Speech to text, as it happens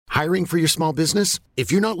Hiring for your small business?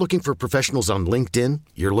 If you're not looking for professionals on LinkedIn,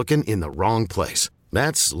 you're looking in the wrong place.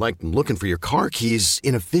 That's like looking for your car keys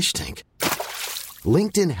in a fish tank.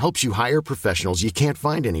 LinkedIn helps you hire professionals you can't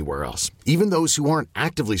find anywhere else, even those who aren't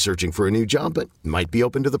actively searching for a new job but might be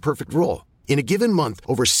open to the perfect role. In a given month,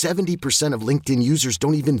 over 70% of LinkedIn users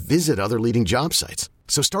don't even visit other leading job sites.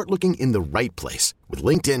 So start looking in the right place. With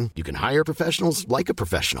LinkedIn, you can hire professionals like a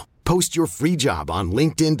professional. Post your free job on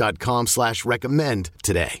linkedin.com/recommend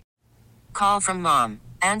today. Call from mom.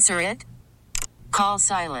 Answer it. Call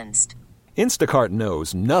silenced. Instacart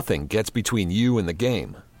knows nothing gets between you and the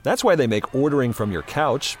game. That's why they make ordering from your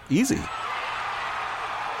couch easy.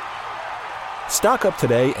 Stock up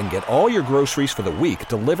today and get all your groceries for the week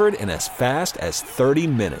delivered in as fast as 30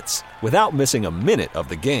 minutes without missing a minute of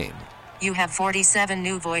the game. You have 47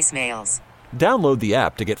 new voicemails. Download the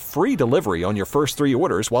app to get free delivery on your first 3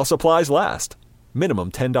 orders while supplies last.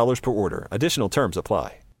 Minimum $10 per order. Additional terms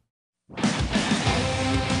apply.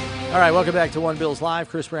 All right, welcome back to One Bills Live.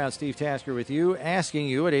 Chris Brown, Steve Tasker with you, asking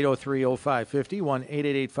you at 803-0550,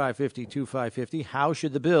 1-888-550-2550, how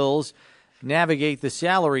should the Bills navigate the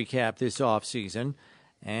salary cap this offseason?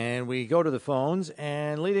 And we go to the phones,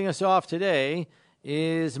 and leading us off today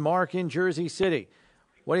is Mark in Jersey City.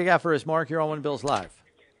 What do you got for us, Mark? You're on One Bills Live.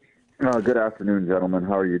 Good afternoon, gentlemen.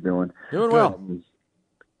 How are you doing? Doing well.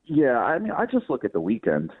 I just look at the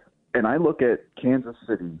weekend, and I look at Kansas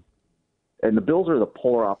City, and the Bills are the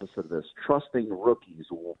polar opposite of this, trusting rookies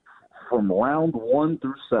from round 1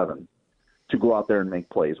 through 7 to go out there and make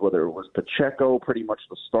plays, whether it was Pacheco, pretty much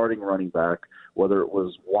the starting running back, whether it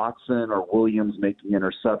was Watson or Williams making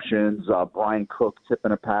interceptions, Brian Cook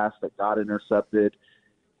tipping a pass that got intercepted,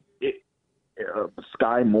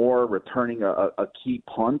 Sky Moore returning a key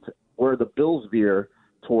punt, where the Bills veer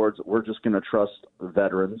towards we're just going to trust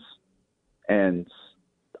veterans and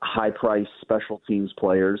high-priced special teams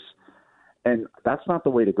players. And that's not the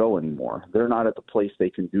way to go anymore. They're not at the place they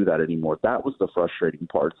can do that anymore. That was the frustrating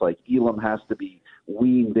part. It's like Elam has to be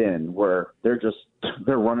weaned in, where they're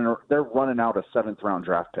running out a 7th-round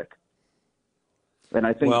draft pick. And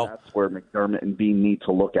I think that's where McDermott and Beane need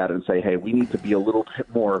to look at it and say, hey, we need to be a little bit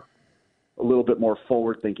more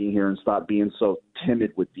forward-thinking here and stop being so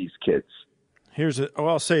timid with these kids.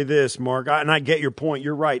 I'll say this, Mark, and I get your point.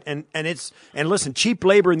 You're right. And listen, cheap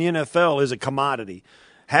labor in the NFL is a commodity.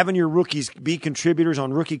 Having your rookies be contributors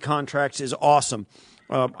on rookie contracts is awesome.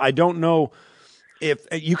 I don't know if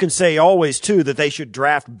you can say always too that they should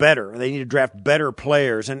draft better. They need to draft better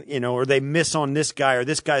players, and or they miss on this guy, or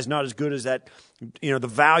this guy's not as good as that. The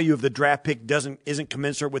value of the draft pick isn't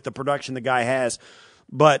commensurate with the production the guy has.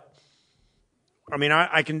 But I mean,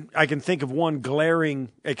 I can think of one glaring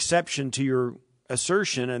exception to your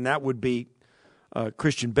assertion, and that would be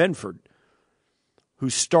Christian Benford, who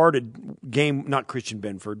started not Christian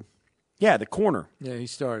Benford. Yeah, the corner. Yeah, he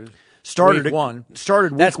started week one.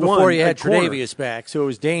 Started week That's before one you had corner. Tre'Davious back. So it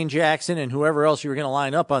was Dane Jackson and whoever else you were going to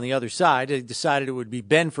line up on the other side. They decided it would be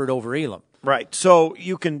Benford over Elam. Right. So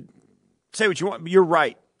you can say what you want, but you're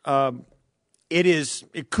right.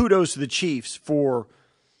 Kudos to the Chiefs for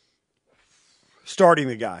starting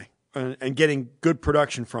the guy and getting good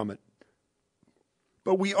production from it.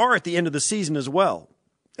 But we are at the end of the season as well.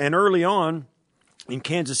 And early on in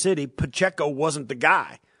Kansas City, Pacheco wasn't the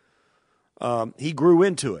guy. He grew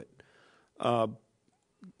into it.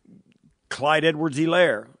 Clyde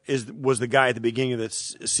Edwards-Helaire was the guy at the beginning of the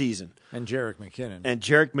season. And Jerick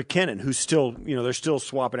McKinnon. Who's still, they're still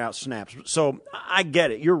swapping out snaps. So I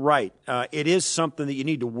get it. You're right. It is something that you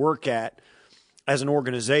need to work at as an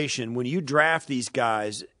organization. When you draft these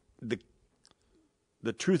guys, the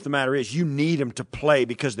truth of the matter is you need them to play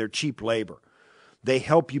because they're cheap labor. They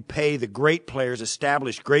help you pay the great players,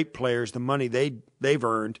 established great players, the money they've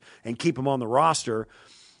earned, and keep them on the roster,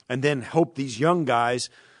 and then hope these young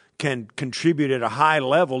guys can contribute at a high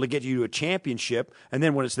level to get you to a championship, and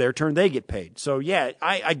then when it's their turn, they get paid. So, yeah,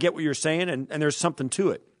 I get what you're saying, and there's something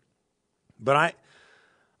to it. But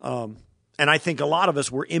I think a lot of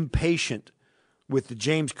us were impatient with the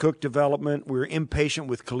James Cook development. We're impatient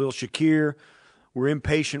with Khalil Shakir. We're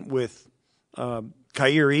impatient with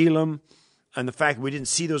Kaiir Elam. And the fact that we didn't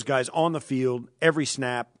see those guys on the field every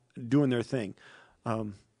snap doing their thing.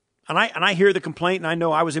 And I hear the complaint, and I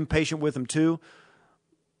know I was impatient with them too.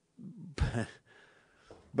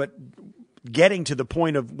 But getting to the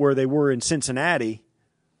point of where they were in Cincinnati,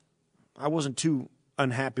 I wasn't too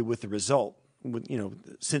unhappy with the result, with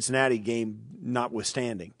the Cincinnati game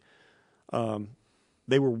notwithstanding.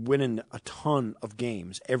 They were winning a ton of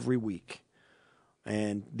games every week.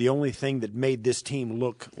 And the only thing that made this team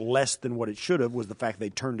look less than what it should have was the fact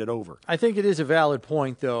they turned it over. I think it is a valid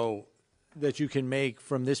point, though, that you can make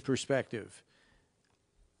from this perspective.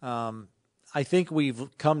 I think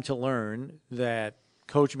we've come to learn that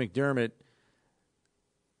Coach McDermott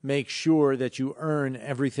makes sure that you earn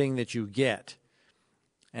everything that you get.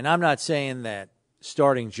 And I'm not saying that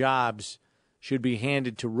starting jobs should be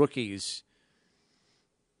handed to rookies,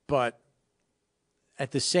 but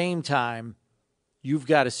at the same time, you've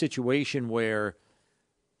got a situation where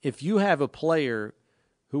if you have a player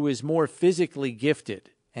who is more physically gifted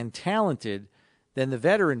and talented than the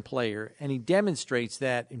veteran player, and he demonstrates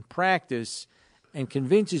that in practice and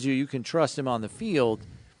convinces you can trust him on the field,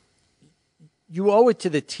 you owe it to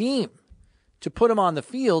the team to put him on the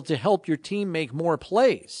field to help your team make more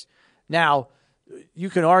plays. Now, you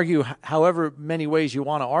can argue however many ways you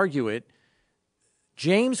want to argue it.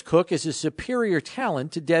 James Cook is a superior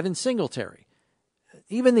talent to Devin Singletary.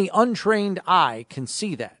 Even the untrained eye can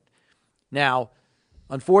see that. Now,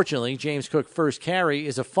 unfortunately, James Cook's first carry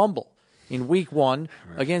is a fumble in Week 1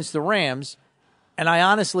 against the Rams, and I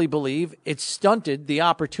honestly believe it stunted the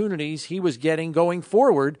opportunities he was getting going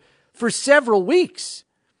forward for several weeks.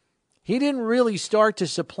 He didn't really start to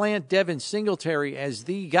supplant Devin Singletary as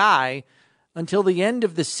the guy until the end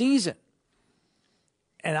of the season.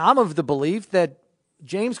 And I'm of the belief that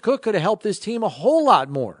James Cook could have helped this team a whole lot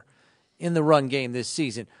more in the run game this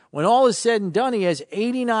season. When all is said and done, he has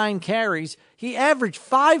 89 carries. He averaged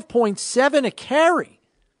 5.7 a carry.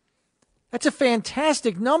 That's a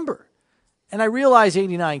fantastic number. And I realize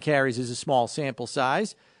 89 carries is a small sample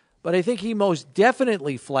size, but I think he most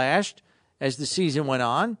definitely flashed as the season went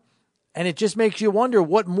on. And it just makes you wonder,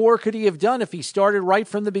 what more could he have done if he started right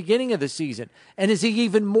from the beginning of the season? And is he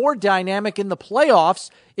even more dynamic in the playoffs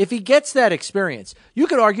if he gets that experience? You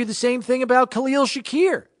could argue the same thing about Khalil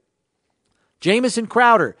Shakir. Jamison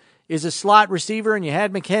Crowder is a slot receiver, and you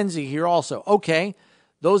had McKenzie here also. Okay,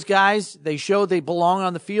 those guys, they show they belong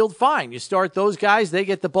on the field. Fine, you start those guys, they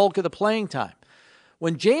get the bulk of the playing time.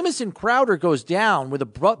 When Jamison Crowder goes down with a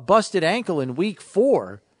busted ankle in Week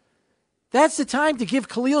 4, that's the time to give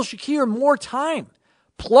Khalil Shakir more time.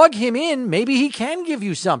 Plug him in. Maybe he can give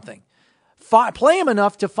you something. Play him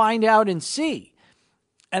enough to find out and see.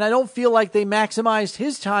 And I don't feel like they maximized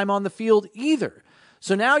his time on the field either.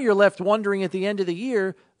 So now you're left wondering at the end of the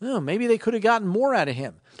year, maybe they could have gotten more out of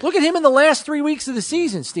him. Look at him in the last 3 weeks of the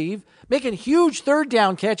season, Steve, making huge third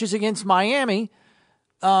down catches against Miami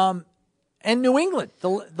and New England.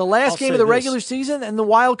 The last game of the regular season and the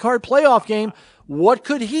wild card playoff game. What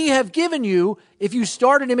could he have given you if you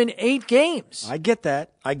started him in 8 games? I get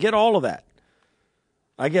that. I get all of that.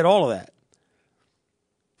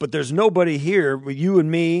 But there's nobody here, you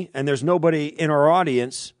and me, and there's nobody in our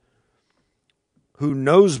audience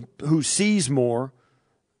who sees more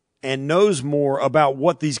and knows more about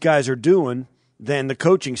what these guys are doing than the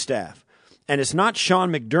coaching staff. And it's not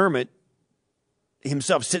Sean McDermott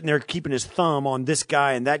himself sitting there keeping his thumb on this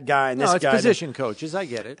guy and that guy and this guy. No, it's position coaches. I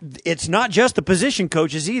get it. It's not just the position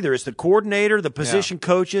coaches either. It's the coordinator, the position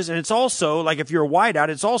coaches, and it's also, like if you're a wideout,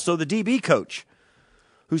 it's also the DB coach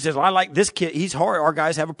who says, well, I like this kid. He's hard. Our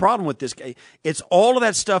guys have a problem with this guy. It's all of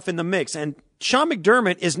that stuff in the mix. And Sean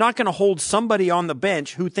McDermott is not going to hold somebody on the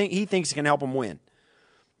bench who he thinks can help him win.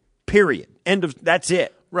 Period. That's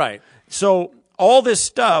it. Right. So all this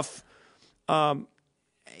stuff,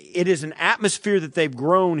 it is an atmosphere that they've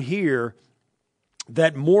grown here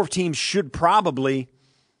that more teams should probably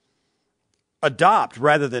adopt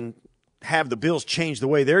rather than have the Bills change the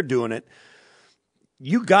way they're doing it.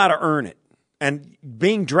 You got to earn it. And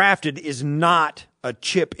being drafted is not a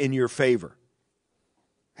chip in your favor.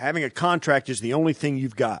 Having a contract is the only thing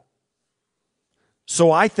you've got.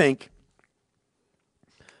 So I think,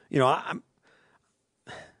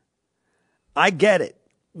 I get it.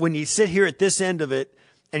 When you sit here at this end of it,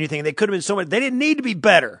 and you think they could have been so much. They didn't need to be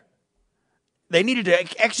better. They needed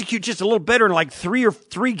to execute just a little better in like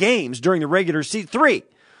three games during the regular season. 3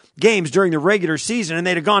 games during the regular season, and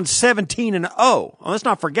they'd have gone 17-0. Well, let's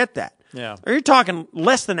not forget that. Yeah. You're talking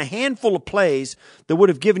less than a handful of plays that would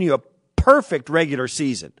have given you a perfect regular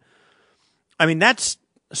season. I mean,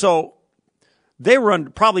 so they were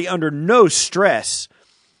probably under no stress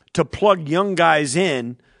to plug young guys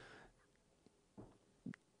in.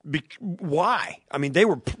 Why? I mean, they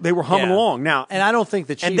were humming along now, and I don't think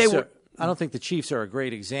the Chiefs are a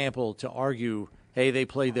great example to argue. Hey, they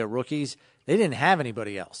played their rookies. They didn't have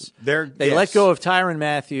anybody else. They let go of Tyrann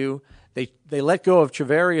Mathieu. They let go of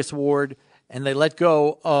Travarius Ward, and they let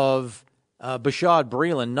go of Bashaud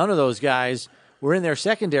Breeland. None of those guys were in their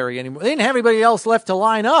secondary anymore. They didn't have anybody else left to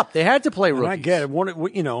line up. They had to play rookies. And I get it.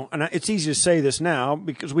 And it's easy to say this now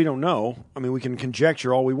because we don't know. I mean, we can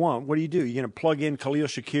conjecture all we want. What do? You're going to plug in Khalil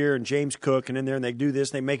Shakir and James Cook and in there, and they do this,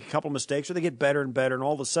 and they make a couple mistakes, or they get better and better, and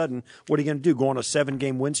all of a sudden, what are you going to do? Go on a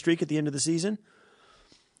 7-game win streak at the end of the season?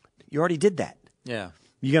 You already did that. Yeah.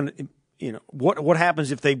 You're going to, what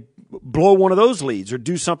happens if they blow one of those leads or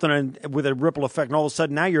do something with a ripple effect, and all of a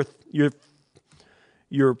sudden now you're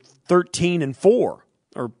 13-4, or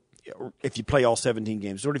if you play all 17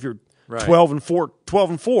 games. What if you're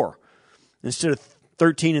 12-4 instead of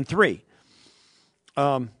 13-3?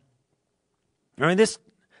 I mean, this.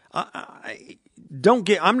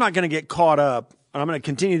 I'm not going to get caught up. I'm going to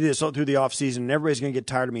continue this through the offseason, and everybody's going to get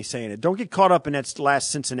tired of me saying it. Don't get caught up in that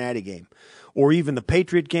last Cincinnati game, or even the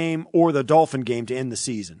Patriot game, or the Dolphin game to end the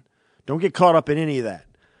season. Don't get caught up in any of that.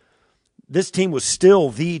 This team was still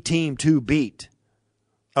the team to beat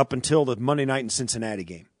up until the Monday night in Cincinnati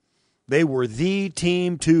game. They were the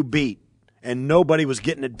team to beat, and nobody was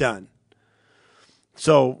getting it done.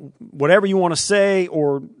 So whatever you want to say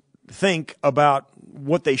or think about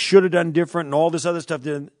what they should have done different and all this other stuff,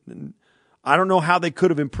 I don't know how they could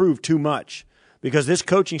have improved too much, because this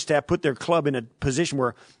coaching staff put their club in a position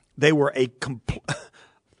where they were a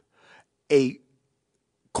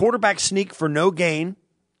quarterback sneak for no gain,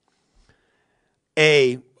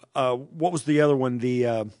 what was the other one?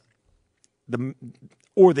 The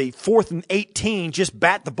 4th and 18, just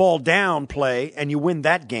bat the ball down play, and you win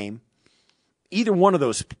that game. Either one of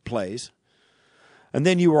those plays. And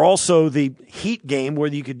then you were also the Heat game where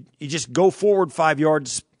you just go forward 5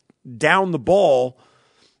 yards down the ball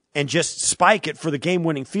and just spike it for the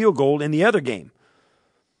game-winning field goal in the other game.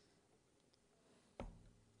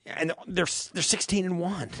 And they're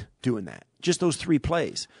 16-1 doing that. Just those 3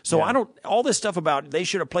 plays. So yeah. All this stuff about they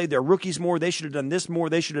should have played their rookies more, they should have done this more,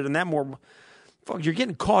 they should have done that more. You're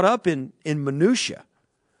getting caught up in minutia.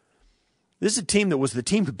 This is a team that was the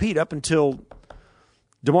team to beat up until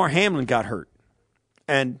Damar Hamlin got hurt.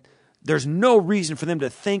 And there's no reason for them to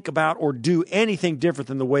think about or do anything different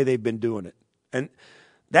than the way they've been doing it. And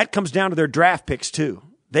that comes down to their draft picks too.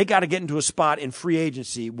 They got to get into a spot in free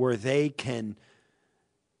agency where they can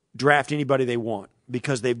draft anybody they want,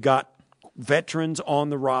 because they've got veterans on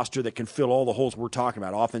the roster that can fill all the holes we're talking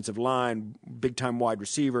about. Offensive line, big-time wide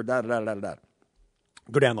receiver, da-da-da-da-da.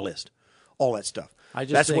 Go down the list. All that stuff.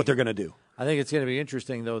 That's what they're going to do. I think it's going to be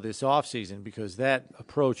interesting, though, this offseason, because that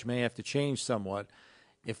approach may have to change somewhat.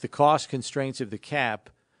 If the cost constraints of the cap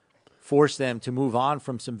force them to move on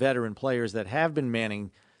from some veteran players that have been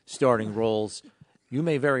manning starting roles, you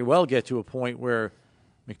may very well get to a point where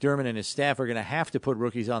McDermott and his staff are going to have to put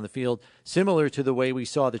rookies on the field, similar to the way we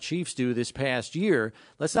saw the Chiefs do this past year.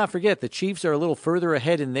 Let's not forget, the Chiefs are a little further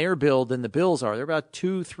ahead in their build than the Bills are. They're about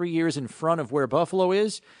 2-3 years in front of where Buffalo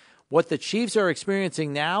is. What the Chiefs are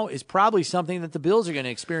experiencing now is probably something that the Bills are going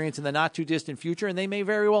to experience in the not-too-distant future, and they may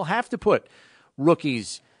very well have to put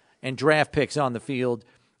rookies and draft picks on the field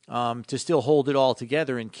to still hold it all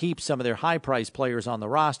together and keep some of their high-priced players on the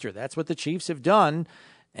roster. That's what the Chiefs have done,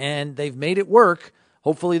 and they've made it work.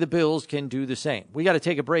 Hopefully the Bills can do the same. We got to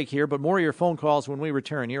take a break here, but more of your phone calls when we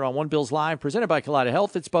return here on One Bills Live, presented by Kaleida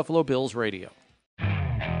Health. It's Buffalo Bills Radio.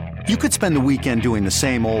 You could spend the weekend doing the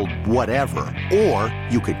same old whatever, or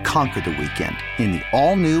you could conquer the weekend in the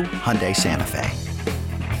all-new Hyundai Santa Fe.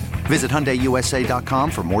 Visit HyundaiUSA.com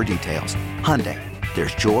for more details. Hyundai,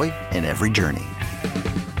 there's joy in every journey.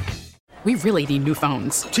 We really need new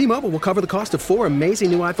phones. T-Mobile will cover the cost of 4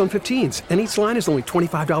 amazing new iPhone 15s, and each line is only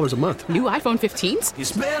 $25 a month. New iPhone 15s?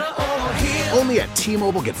 It's better over here. Only at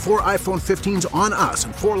T-Mobile, get 4 iPhone 15s on us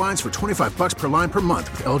and 4 lines for $25 per line per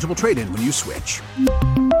month with eligible trade-in when you switch.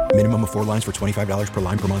 Minimum of 4 lines for $25 per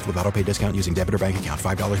line per month with autopay discount using debit or bank account.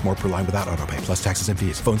 $5 more per line without autopay, plus taxes and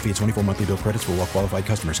fees. Phone fee at 24 monthly bill credits for well-qualified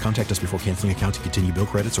customers. Contact us before canceling account to continue bill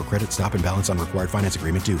credits or credit stop and balance on required finance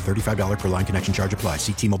agreement due. $35 per line connection charge applies.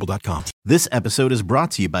 See T-Mobile.com. This episode is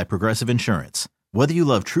brought to you by Progressive Insurance. Whether you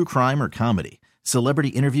love true crime or comedy, celebrity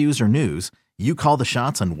interviews or news, you call the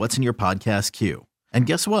shots on what's in your podcast queue. And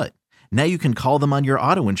guess what? Now you can call them on your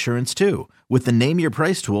auto insurance too with the Name Your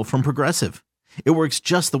Price tool from Progressive. It works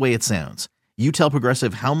just the way it sounds. You tell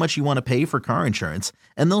Progressive how much you want to pay for car insurance,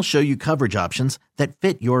 and they'll show you coverage options that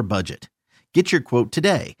fit your budget. Get your quote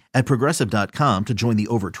today at Progressive.com to join the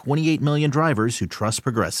over 28 million drivers who trust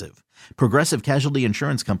Progressive. Progressive Casualty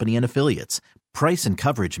Insurance Company and Affiliates. Price and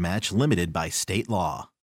coverage match limited by state law.